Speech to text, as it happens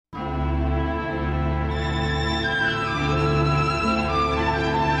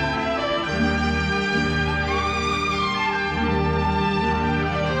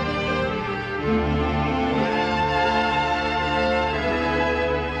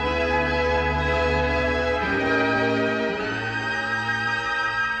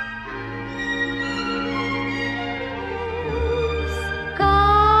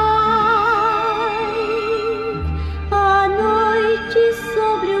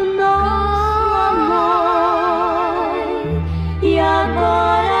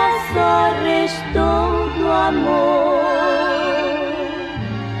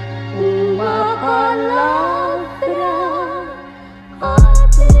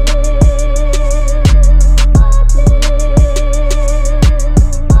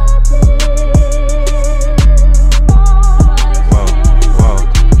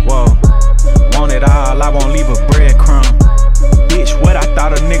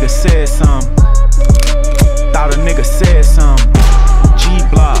some. Thought a nigga said some.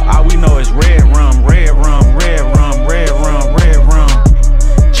 G-block, all we know is red rum, red rum, red rum, red rum, red rum.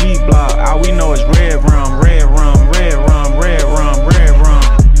 G-block, all we know is red rum, red rum, red rum, red rum, red rum.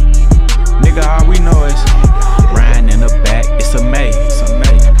 Nigga, all we know is riding in the back, it's a May, it's a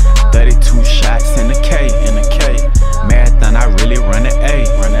May. 32 shots in the K, in the K. Marathon, I really run the A,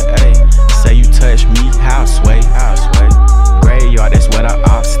 run the A. Say you touch me, how sway, how sway. Graveyard, that's what I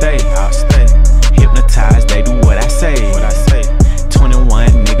off stay, off stay. Hypnotized, they do what I say, what I say. 21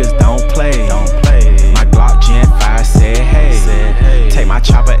 niggas don't play, don't play. My Glock Gen 5 said hey, take my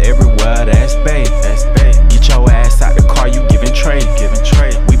chopper everywhere, that's bae, that's bae. Get your ass out the car, you giving trade, giving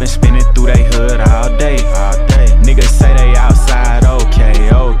trade. We been spinning through they hood all day, all day. Niggas say they outside,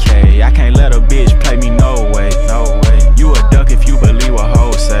 okay, okay. I can't let a bitch play me, no way, no way. You a duck if you believe what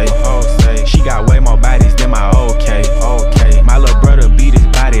hoes say, hoes say. She got way more bodies than my okay, okay. My little brother beat his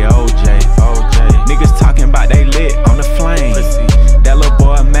body, OJ, OJ. Niggas talking about they lit on the flame. Pussy. That little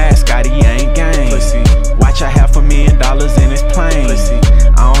boy mascot, he ain't game. Pussy. Watch, I $500,000 in his plane. Pussy.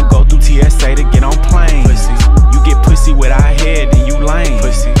 I don't go through TSA to get on plane. Pussy. You get pussy with our head, then you lame.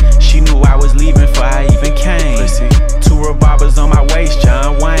 Pussy. She knew I was leaving before I even came. Pussy. 2 revolvers on my waist,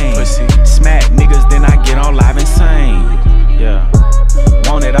 John Wayne. Pussy. Smack niggas, then I get on live insane. Yeah.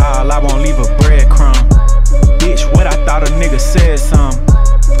 Want it all, I won't leave a breadcrumb. Bitch, what I thought a nigga said some.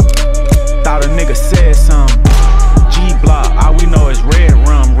 Thought a nigga said some. G-block, all we know is red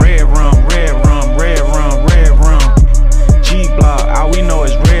rum, red rum, red rum, red rum, red rum. G-block, all we know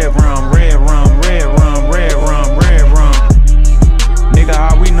is red rum, red rum, red rum, red rum, red rum. Nigga,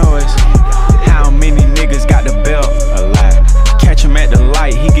 all we know is how many niggas got the belt. A lot. Catch him at the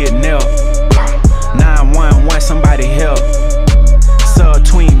light, he get nailed. 911, somebody help.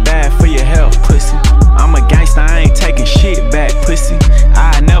 Sub-tween bad for your health, pussy. I'm a gangster, I ain't taking shit back, pussy.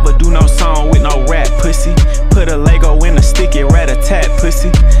 I never do no song with no rap, pussy. Put a Lego in a sticky rat-a-tat, pussy.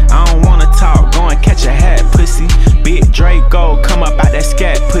 I don't wanna talk, go and catch a hat, pussy. Big Draco, come up out that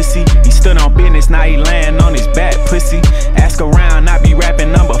scat, pussy. He stood on business, now he laying on his back, pussy. Ask around, I be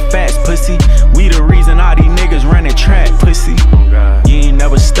rapping number facts, pussy. We the reason all these niggas running track, pussy. You ain't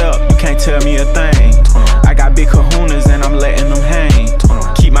never stepped, you can't tell me a thing. I got big kahunas and I'm letting them hang.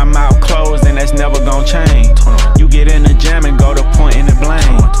 Keep my mouth closed and that's never gon' change. You get in the jam and go to pointing the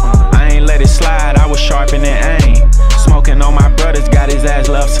blame. I ain't let it slide, I was sharpening aim. Smoking on my brothers, got his ass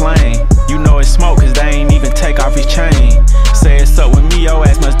left slain. You know it's smoke cause they ain't even take off his chain. Say it's up with me, your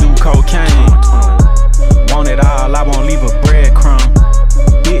ass must do cocaine. Want it all, I won't leave a breadcrumb.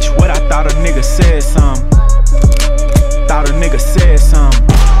 Bitch, what I thought a nigga said some.